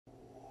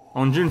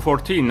On June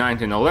 14,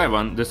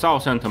 1911, the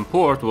Southampton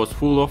port was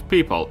full of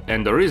people,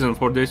 and the reason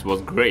for this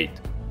was great.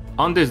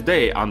 On this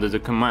day, under the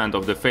command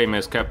of the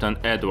famous Captain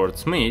Edward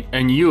Smith,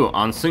 a new,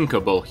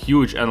 unsinkable,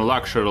 huge and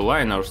luxury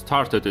liner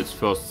started its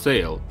first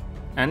sail.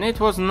 And it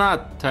was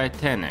not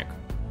Titanic.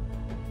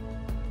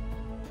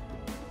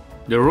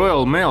 The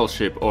Royal Mail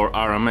Ship, or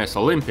RMS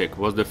Olympic,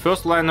 was the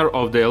first liner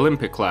of the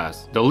Olympic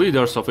class, the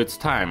leaders of its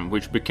time,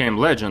 which became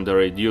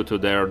legendary due to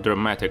their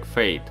dramatic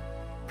fate.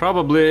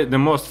 Probably the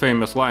most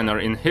famous liner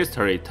in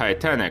history,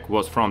 Titanic,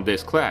 was from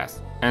this class,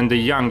 and the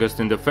youngest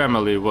in the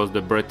family was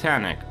the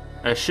Britannic,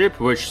 a ship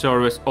which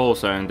serviced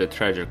also ended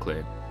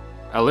tragically.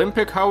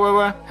 Olympic,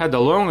 however, had a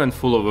long and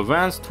full of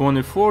events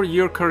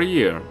 24-year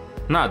career,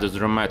 not as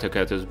dramatic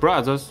as its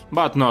brothers,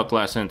 but not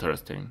less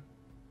interesting.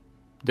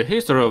 The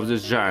history of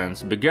these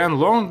giants began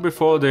long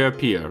before they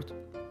appeared.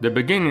 The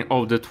beginning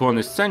of the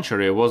 20th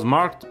century was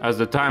marked as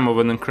the time of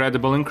an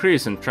incredible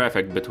increase in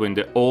traffic between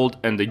the old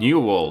and the new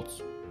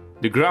worlds.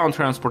 The ground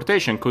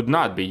transportation could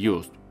not be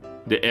used.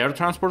 The air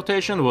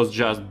transportation was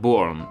just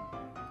born.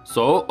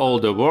 So all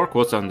the work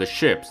was on the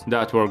ships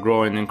that were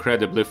growing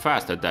incredibly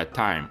fast at that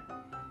time.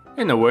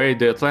 In a way,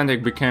 the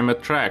Atlantic became a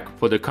track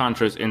for the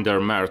countries in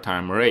their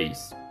maritime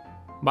race.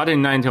 But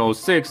in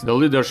 1906, the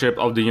leadership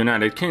of the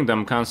United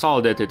Kingdom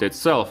consolidated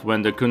itself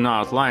when the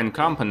Cunard Line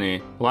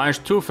Company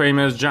launched two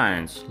famous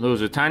giants,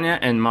 Lusitania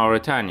and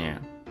Mauretania.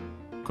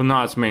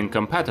 Cunard's main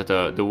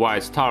competitor, the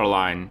White Star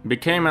Line,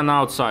 became an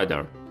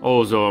outsider,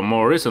 although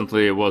more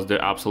recently was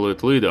the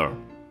absolute leader.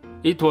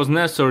 It was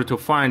necessary to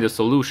find a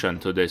solution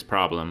to this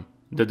problem.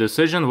 The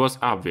decision was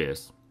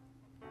obvious.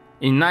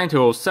 In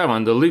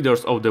 1907, the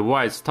leaders of the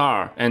White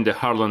Star and the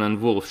Harland and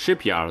Wolff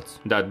shipyards,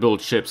 that built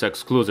ships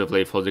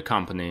exclusively for the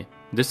company,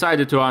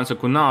 decided to answer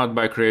Cunard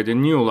by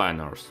creating new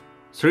liners.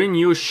 3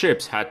 new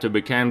ships had to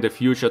become the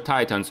future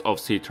titans of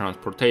sea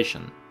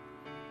transportation.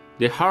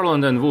 The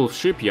Harland and Wolff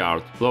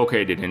shipyard,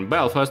 located in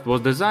Belfast,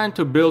 was designed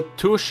to build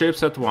 2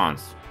 ships at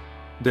once.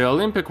 The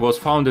Olympic was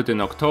founded in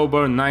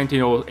October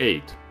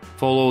 1908,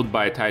 followed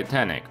by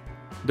Titanic.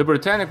 The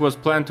Britannic was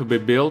planned to be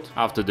built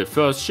after the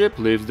first ship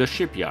leaves the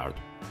shipyard.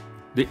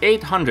 The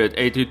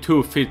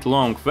 882 feet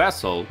long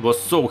vessel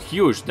was so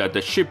huge that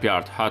the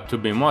shipyard had to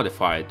be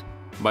modified,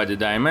 but the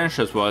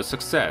dimensions were a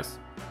success.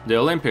 The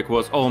Olympic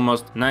was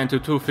almost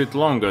 92 feet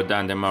longer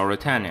than the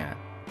Mauretania.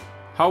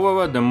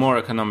 However, the more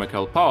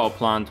economical power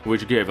plant,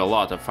 which gave a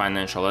lot of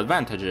financial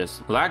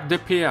advantages, lacked the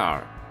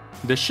PR.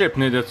 The ship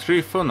needed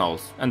 3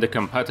 funnels and the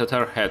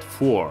competitor had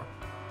 4.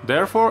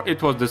 Therefore,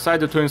 it was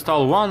decided to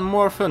install 1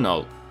 more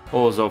funnel,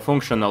 although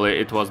functionally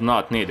it was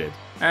not needed,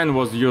 and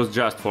was used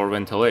just for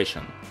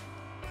ventilation.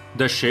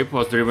 The ship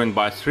was driven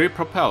by 3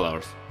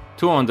 propellers,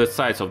 2 on the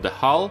sides of the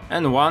hull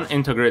and 1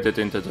 integrated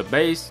into the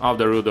base of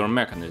the rudder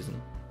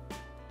mechanism.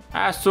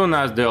 As soon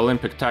as the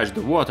Olympic touched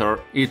the water,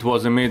 it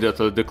was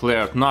immediately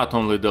declared not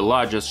only the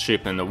largest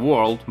ship in the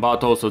world,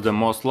 but also the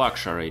most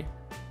luxury.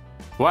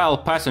 While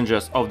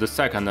passengers of the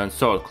 2nd and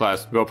 3rd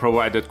class were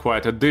provided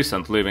quite a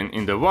decent living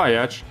in the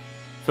voyage,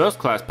 1st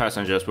class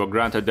passengers were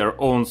granted their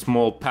own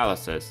small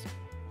palaces.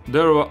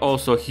 There were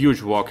also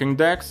huge walking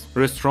decks,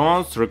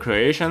 restaurants,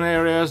 recreation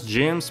areas,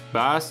 gyms,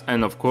 baths,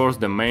 and of course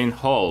the main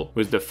hall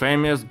with the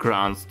famous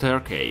grand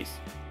staircase.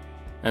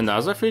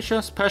 Another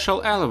feature,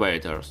 special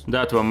elevators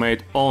that were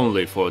made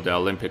only for the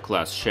Olympic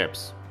class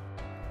ships.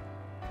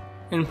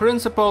 In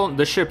principle,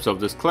 the ships of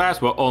this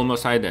class were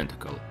almost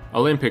identical.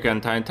 Olympic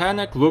and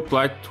Titanic looked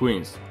like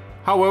twins.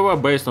 However,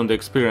 based on the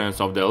experience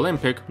of the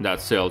Olympic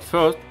that sailed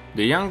first,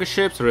 the younger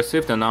ships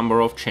received a number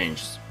of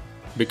changes.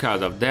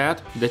 Because of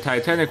that, the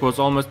Titanic was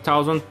almost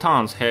 1,000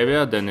 tons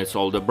heavier than its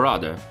older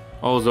brother,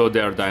 although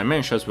their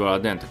dimensions were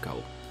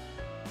identical.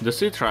 The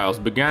sea trials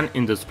began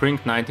in the spring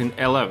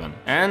 1911,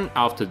 and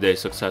after their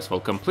successful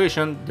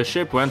completion, the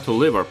ship went to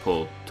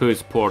Liverpool, to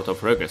its port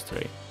of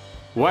registry.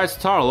 White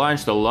Star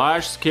launched a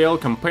large-scale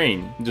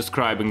campaign,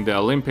 describing the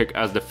Olympic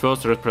as the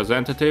first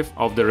representative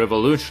of the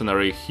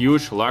revolutionary,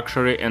 huge,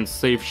 luxury and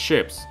safe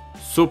ships,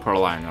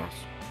 superliners.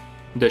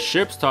 The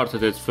ship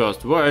started its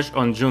first voyage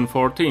on June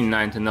 14,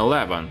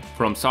 1911,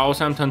 from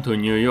Southampton to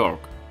New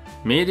York.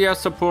 Media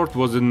support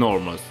was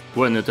enormous.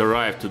 When it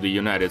arrived to the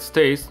United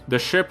States, the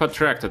ship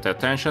attracted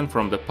attention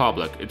from the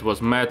public. It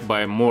was met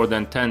by more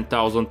than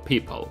 10,000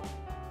 people.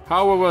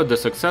 However, the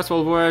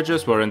successful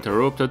voyages were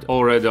interrupted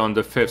already on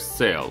the 5th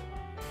sail.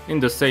 In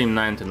the same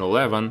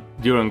 1911,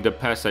 during the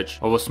passage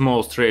of a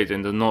small strait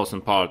in the northern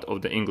part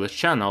of the English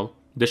Channel,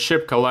 the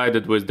ship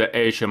collided with the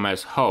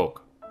HMS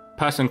Hawke.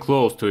 Passing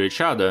close to each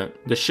other,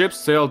 the ships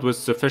sailed with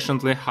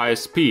sufficiently high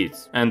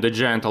speeds, and the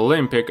giant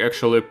Olympic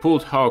actually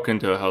pulled Hawke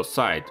into her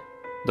side.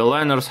 The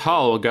liner's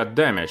hull got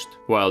damaged,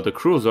 while the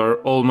cruiser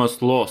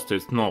almost lost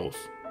its nose.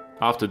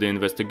 After the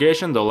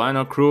investigation, the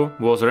liner crew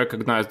was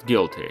recognized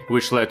guilty,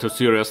 which led to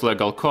serious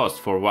legal costs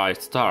for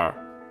White Star.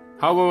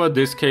 However,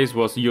 this case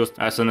was used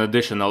as an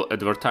additional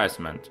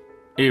advertisement.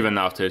 Even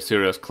after a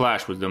serious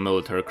clash with the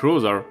military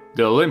cruiser,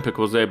 the Olympic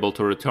was able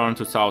to return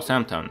to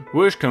Southampton,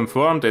 which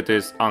confirmed it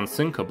is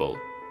unsinkable.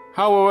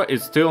 However,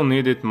 it still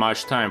needed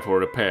much time for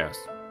repairs.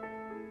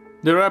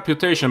 The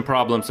reputation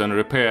problems and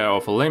repair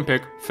of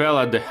Olympic fell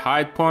at the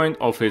high point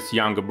of its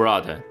younger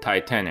brother,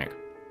 Titanic.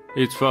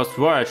 Its first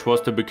voyage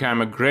was to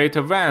become a great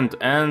event,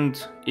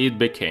 and it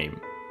became.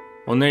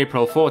 On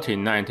April 14,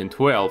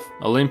 1912,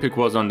 Olympic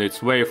was on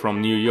its way from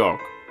New York.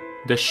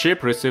 The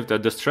ship received a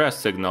distress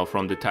signal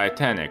from the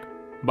Titanic,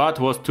 but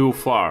was too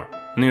far,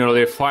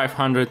 nearly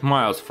 500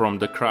 miles from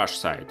the crash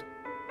site.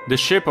 The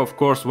ship of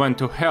course went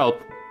to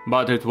help,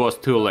 but it was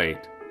too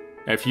late.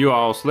 A few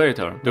hours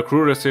later, the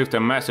crew received a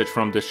message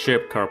from the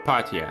ship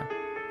Carpathia.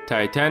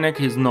 Titanic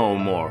is no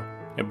more.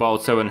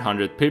 About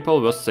 700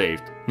 people were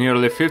saved.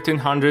 Nearly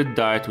 1500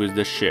 died with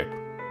the ship.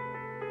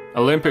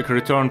 Olympic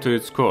returned to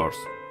its course.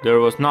 There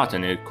was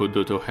nothing it could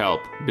do to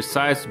help.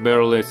 Besides,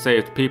 barely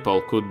saved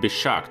people could be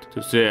shocked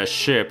to see a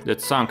ship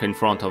that sunk in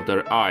front of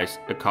their eyes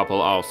a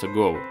couple hours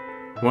ago.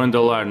 When the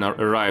liner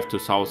arrived to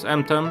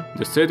Southampton,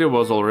 the city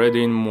was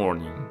already in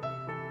mourning.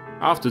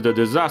 After the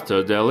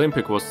disaster, the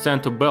Olympic was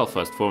sent to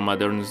Belfast for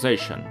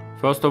modernization.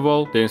 First of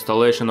all, the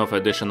installation of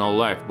additional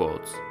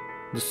lifeboats.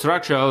 The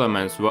structural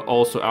elements were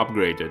also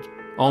upgraded.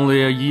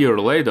 Only a year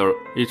later,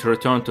 it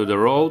returned to the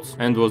roads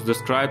and was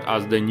described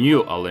as the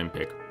new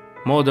Olympic.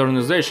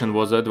 Modernization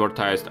was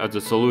advertised as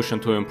a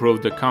solution to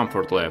improve the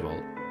comfort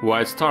level.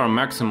 White Star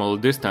maximally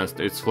distanced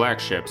its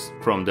flagships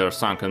from their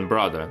sunken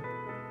brother.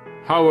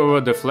 However,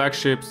 the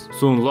flagships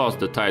soon lost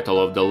the title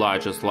of the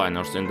largest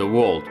liners in the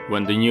world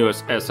when the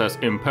newest SS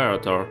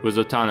Imperator with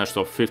a tonnage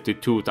of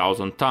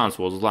 52,000 tons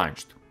was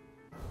launched.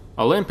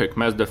 Olympic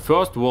met the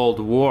First World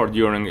War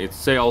during its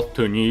sail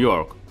to New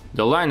York.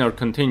 The liner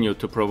continued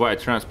to provide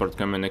transport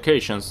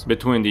communications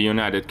between the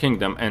United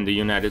Kingdom and the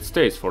United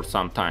States for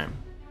some time.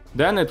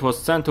 Then it was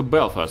sent to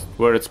Belfast,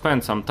 where it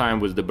spent some time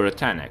with the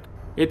Britannic.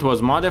 It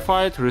was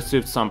modified,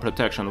 received some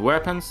protection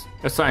weapons,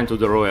 assigned to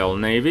the Royal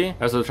Navy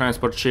as a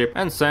transport ship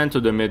and sent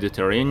to the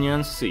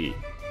Mediterranean Sea.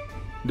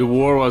 The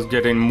war was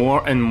getting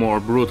more and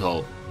more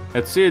brutal.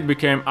 At sea it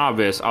became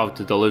obvious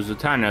after the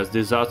Lusitania's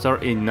disaster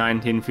in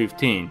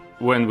 1915,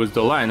 when with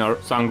the liner,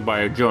 sunk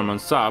by a German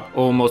sub,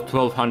 almost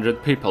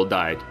 1200 people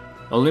died.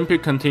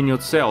 Olympic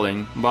continued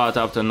sailing, but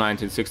after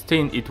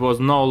 1916 it was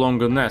no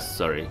longer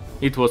necessary.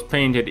 It was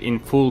painted in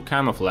full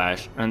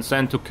camouflage and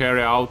sent to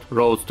carry out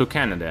routes to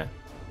Canada.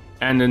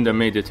 And in the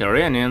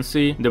Mediterranean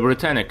Sea, the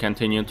Britannic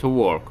continued to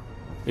work.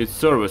 Its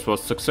service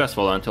was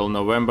successful until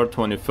November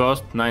 21,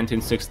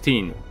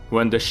 1916,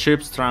 when the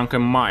ship struck a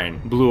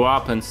mine, blew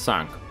up and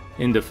sank.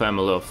 In the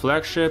family of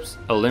flagships,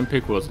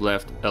 Olympic was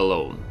left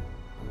alone.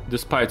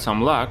 Despite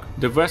some luck,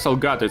 the vessel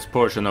got its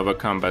portion of a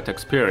combat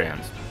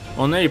experience.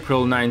 On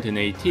April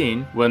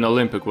 1918, when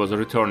Olympic was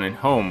returning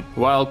home,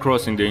 while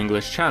crossing the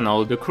English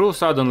Channel, the crew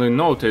suddenly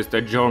noticed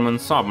a German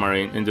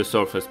submarine in the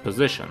surface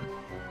position.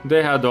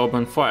 They had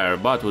opened fire,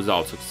 but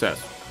without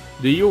success.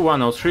 The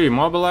U-103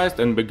 mobilized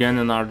and began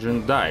an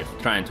urgent dive,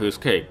 trying to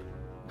escape.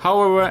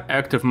 However,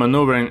 active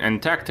maneuvering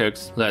and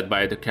tactics, led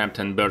by the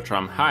Captain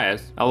Bertram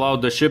Hayes,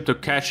 allowed the ship to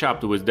catch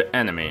up with the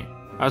enemy.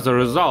 As a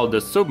result,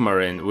 the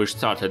submarine, which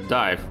started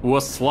dive,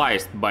 was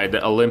sliced by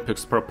the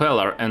Olympic's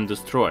propeller and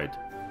destroyed.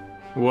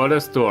 What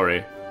a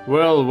story!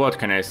 Well, what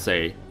can I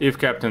say? If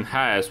Captain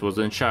Hayes was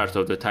in charge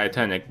of the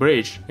Titanic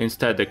bridge,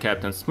 instead of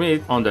Captain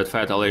Smith on that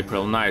fatal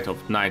April night of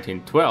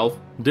 1912,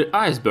 the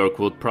iceberg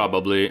would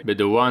probably be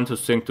the one to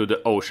sink to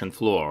the ocean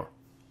floor.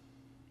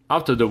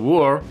 After the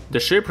war, the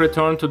ship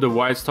returned to the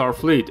White Star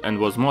Fleet and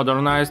was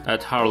modernized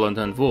at Harland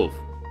and Wolff.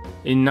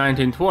 In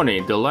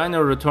 1920, the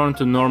liner returned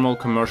to normal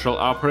commercial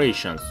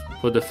operations,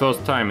 for the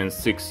first time in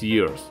 6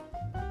 years.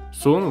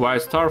 Soon,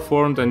 White Star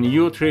formed a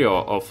new trio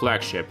of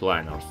flagship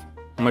liners.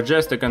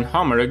 Majestic and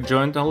Homeric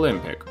joined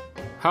Olympic.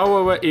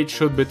 However, it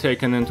should be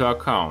taken into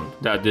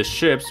account that the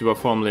ships were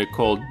formerly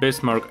called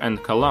Bismarck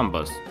and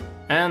Columbus.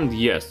 And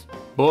yes,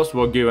 both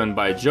were given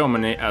by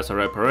Germany as a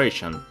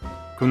reparation.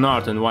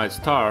 Cunard and White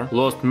Star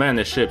lost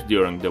many ships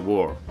during the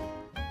war.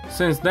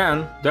 Since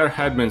then, there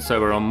had been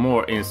several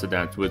more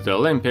incidents with the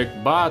Olympic,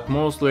 but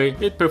mostly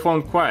it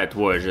performed quiet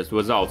voyages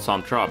without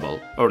some trouble,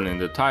 earning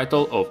the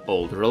title of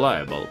Old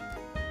Reliable.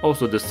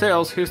 Also, the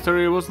sail's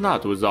history was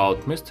not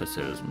without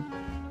mysticism.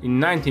 In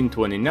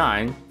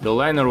 1929, the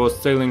liner was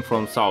sailing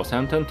from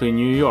Southampton to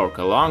New York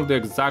along the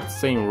exact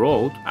same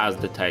route as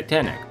the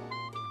Titanic.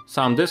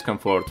 Some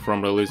discomfort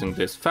from releasing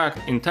this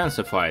fact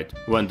intensified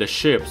when the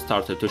ship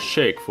started to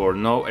shake for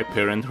no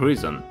apparent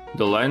reason.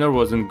 The liner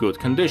was in good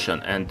condition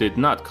and did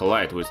not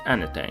collide with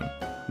anything.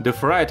 The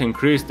fright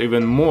increased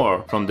even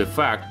more from the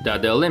fact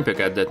that the Olympic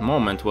at that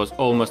moment was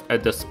almost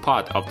at the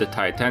spot of the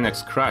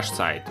Titanic's crash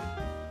site.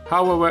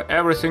 However,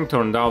 everything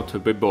turned out to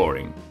be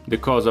boring. The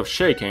cause of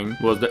shaking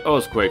was the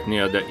earthquake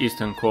near the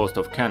eastern coast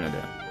of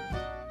Canada.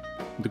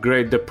 The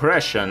Great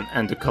Depression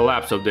and the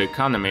collapse of the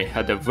economy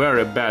had a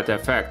very bad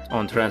effect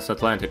on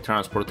transatlantic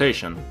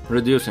transportation,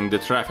 reducing the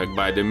traffic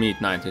by the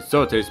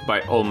mid-1930s by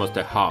almost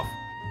a half.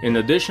 In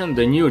addition,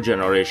 the new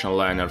generation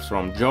liners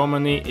from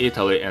Germany,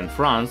 Italy and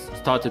France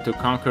started to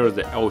conquer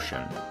the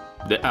ocean.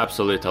 The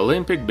obsolete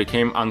Olympic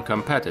became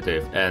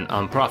uncompetitive and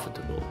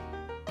unprofitable.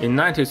 In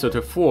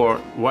 1934,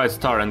 White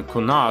Star and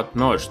Cunard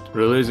merged,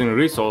 releasing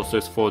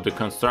resources for the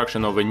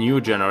construction of a new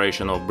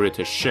generation of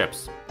British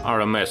ships,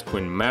 RMS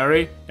Queen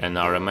Mary and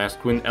RMS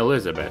Queen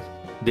Elizabeth.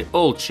 The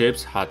old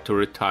ships had to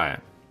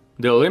retire.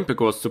 The Olympic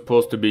was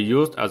supposed to be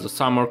used as a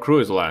summer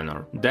cruise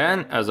liner,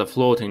 then as a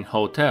floating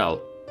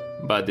hotel,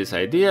 but these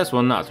ideas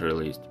were not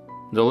released.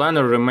 The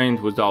liner remained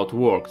without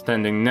work,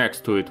 standing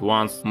next to its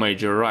once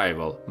major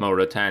rival,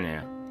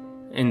 Britannic.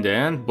 In the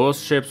end, both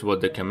ships were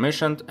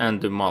decommissioned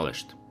and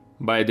demolished.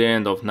 By the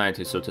end of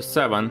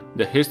 1937,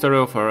 the history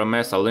of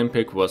RMS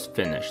Olympic was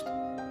finished.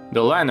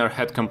 The liner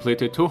had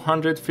completed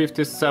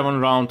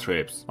 257 round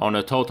trips on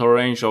a total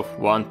range of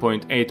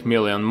 1.8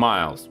 million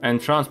miles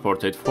and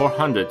transported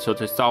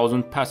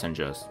 430,000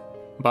 passengers.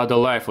 But the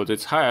life at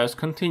its highest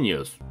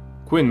continues.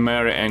 Queen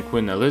Mary and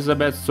Queen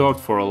Elizabeth served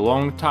for a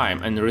long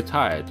time and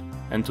retired,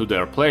 and to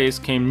their place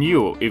came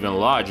new, even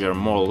larger,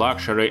 more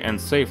luxury and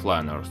safe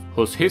liners,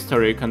 whose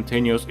history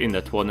continues in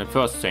the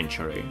 21st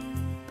century.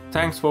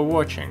 Thanks for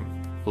watching.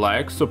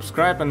 Like,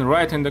 subscribe and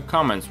write in the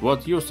comments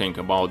what you think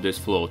about this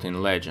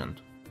floating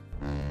legend.